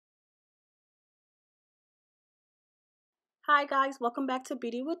Hi guys, welcome back to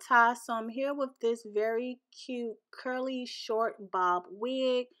Beauty with Ty. So I'm here with this very cute curly short bob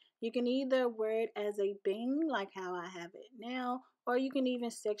wig. You can either wear it as a bang like how I have it now, or you can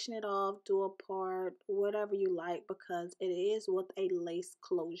even section it off, do a part, whatever you like, because it is with a lace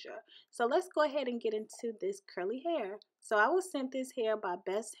closure. So let's go ahead and get into this curly hair. So I was sent this hair by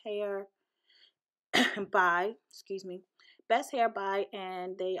Besthairbuy,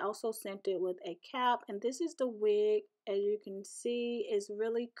 and they also sent it with a cap. And this is the wig. As you can see, it's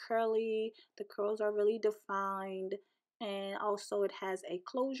really curly. The curls are really defined, and also it has a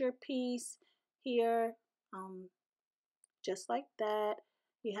closure piece here, just like that.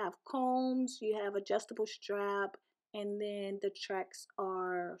 You have combs, you have adjustable strap, and then the tracks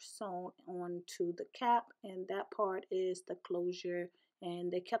are sewn onto the cap, and that part is the closure,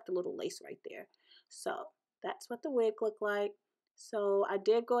 and they kept a little lace right there. So that's what the wig looked like. So I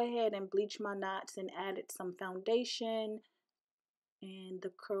did go ahead and bleach my knots and added some foundation, and the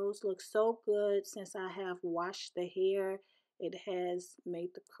curls look so good. Since I have washed the hair, it has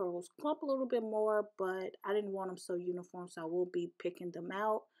made the curls clump a little bit more, but I didn't want them so uniform, so I will be picking them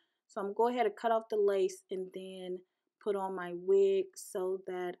out. So I'm going to go ahead and cut off the lace and then put on my wig so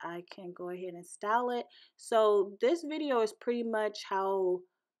that I can go ahead and style it. So this video is pretty much how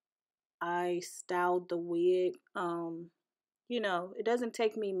I styled the wig. It doesn't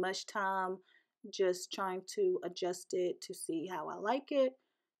take me much time, just trying to adjust it to see how I like it.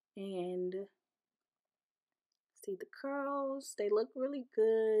 And see the curls, they look really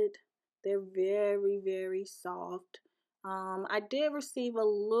good. They're very, very soft. I did receive a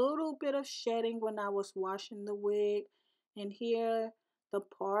little bit of shedding when I was washing the wig, and here the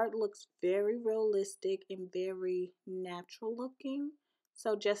part looks very realistic and very natural looking.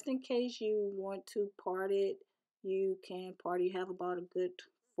 So just in case you want to part it, you can part. You have about a good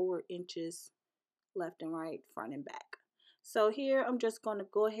 4 inches left and right, front and back. So here I'm just going to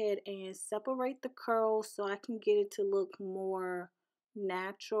go ahead and separate the curls so I can get it to look more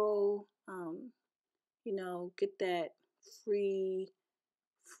natural. Get that free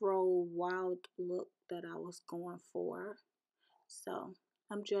fro wild look that I was going for. So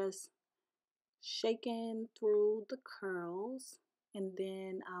I'm just shaking through the curls, and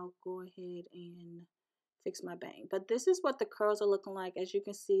then I'll go ahead and fix my bang. But this is what the curls are looking like. As you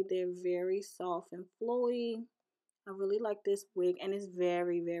can see, they're very soft and flowy. I really like this wig, and it's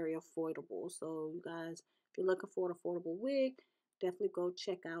very, very affordable. So you guys, if you're looking for an affordable wig, definitely go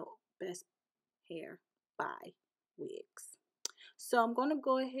check out Best Hair by Wigs. So I'm going to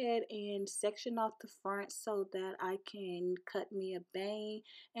go ahead and section off the front so that I can cut me a bang.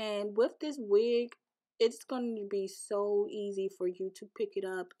 And with this wig, it's going to be so easy for you to pick it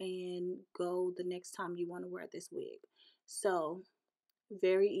up and go the next time you want to wear this wig. So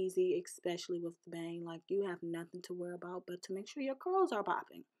very easy, especially with the bang. Like, you have nothing to worry about but to make sure your curls are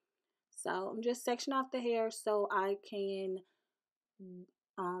popping. So I'm just sectioning off the hair so I can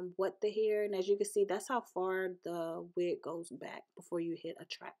wet the hair. And as you can see, that's how far the wig goes back before you hit a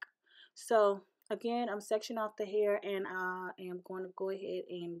track. So again, I'm sectioning off the hair, and I am going to go ahead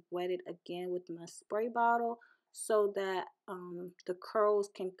and wet it again with my spray bottle so that the curls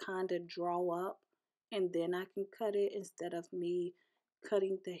can kind of draw up, and then I can cut it instead of me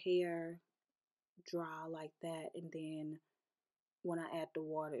cutting the hair dry like that, and then when I add the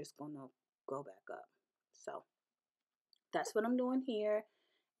water, it's gonna go back up. So that's what I'm doing here,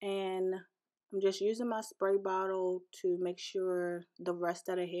 and I'm just using my spray bottle to make sure the rest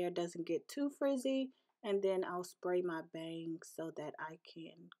of the hair doesn't get too frizzy, and then I'll spray my bangs so that I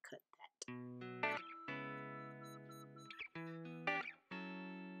can cut that.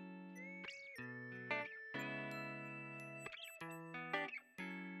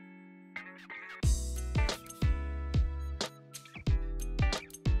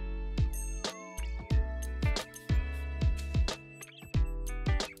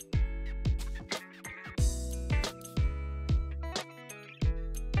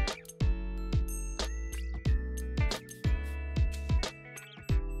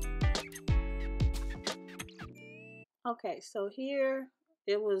 Okay, so here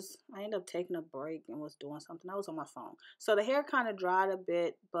I ended up taking a break and was doing something. I was on my phone. So the hair kind of dried a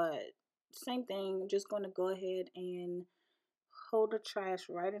bit, but same thing. I'm just going to go ahead and hold the trash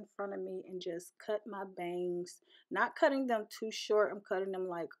right in front of me and just cut my bangs. Not cutting them too short. I'm cutting them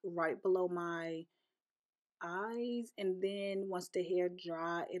like right below my eyes. And then once the hair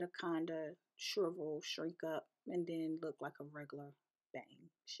dry, it'll kind of shrink up, and then look like a regular bang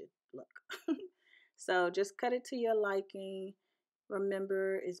should look. So just cut it to your liking.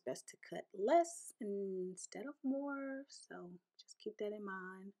 Remember, it's best to cut less instead of more. So just keep that in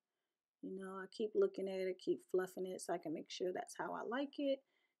mind. You know, I keep looking at it, keep fluffing it so I can make sure that's how I like it.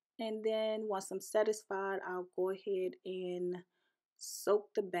 And then once I'm satisfied, I'll go ahead and soak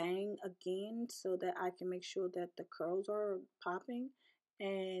the bang again so that I can make sure that the curls are popping.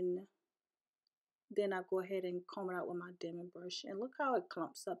 And then I go ahead and comb it out with my Denman brush. And look how it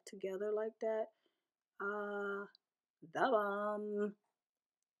clumps up together like that. The bomb.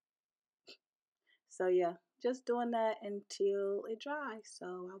 So yeah, just doing that until it dries. So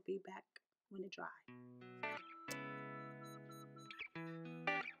I'll be back when it dries.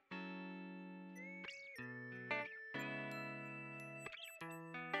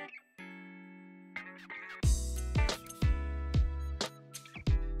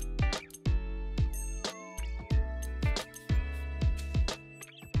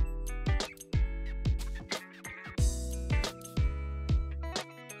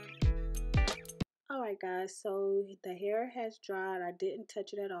 Alright guys, so the hair has dried. I didn't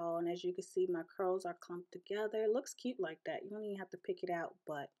touch it at all, and as you can see, my curls are clumped together. It looks cute like that. You don't even have to pick it out,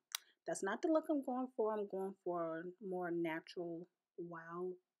 but that's not the look I'm going for. I'm going for a more natural,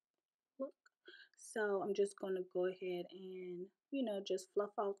 wild look. So I'm just going to go ahead and, you know, just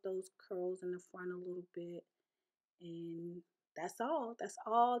fluff out those curls in the front a little bit. And that's all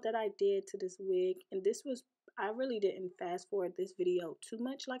that I did to this wig. And this was, I really didn't fast forward this video too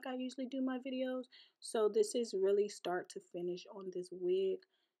much like I usually do my videos. So this is really start to finish on this wig,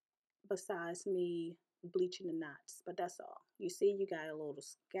 besides me bleaching the knots. But that's all. You see, you got a little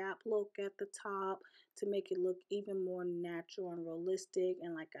scalp look at the top to make it look even more natural and realistic.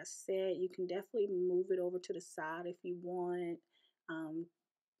 And like I said, you can definitely move it over to the side if you want. um,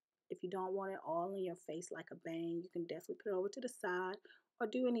 if you don't want it all in your face like a bang, you can definitely put it over to the side or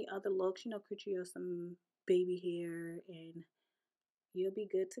do any other looks, you know, create some baby hair and you'll be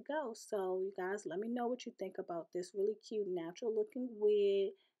good to go. So you guys, let me know what you think about this really cute natural looking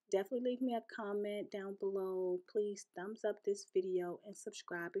wig. Definitely leave me a comment down below. Please thumbs up this video and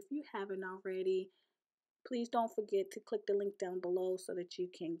subscribe if you haven't already. Please don't forget to click the link down below so that you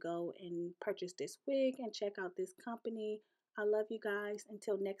can go and purchase this wig and check out this company. I love you guys.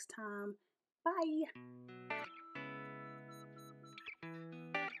 Until next time, bye.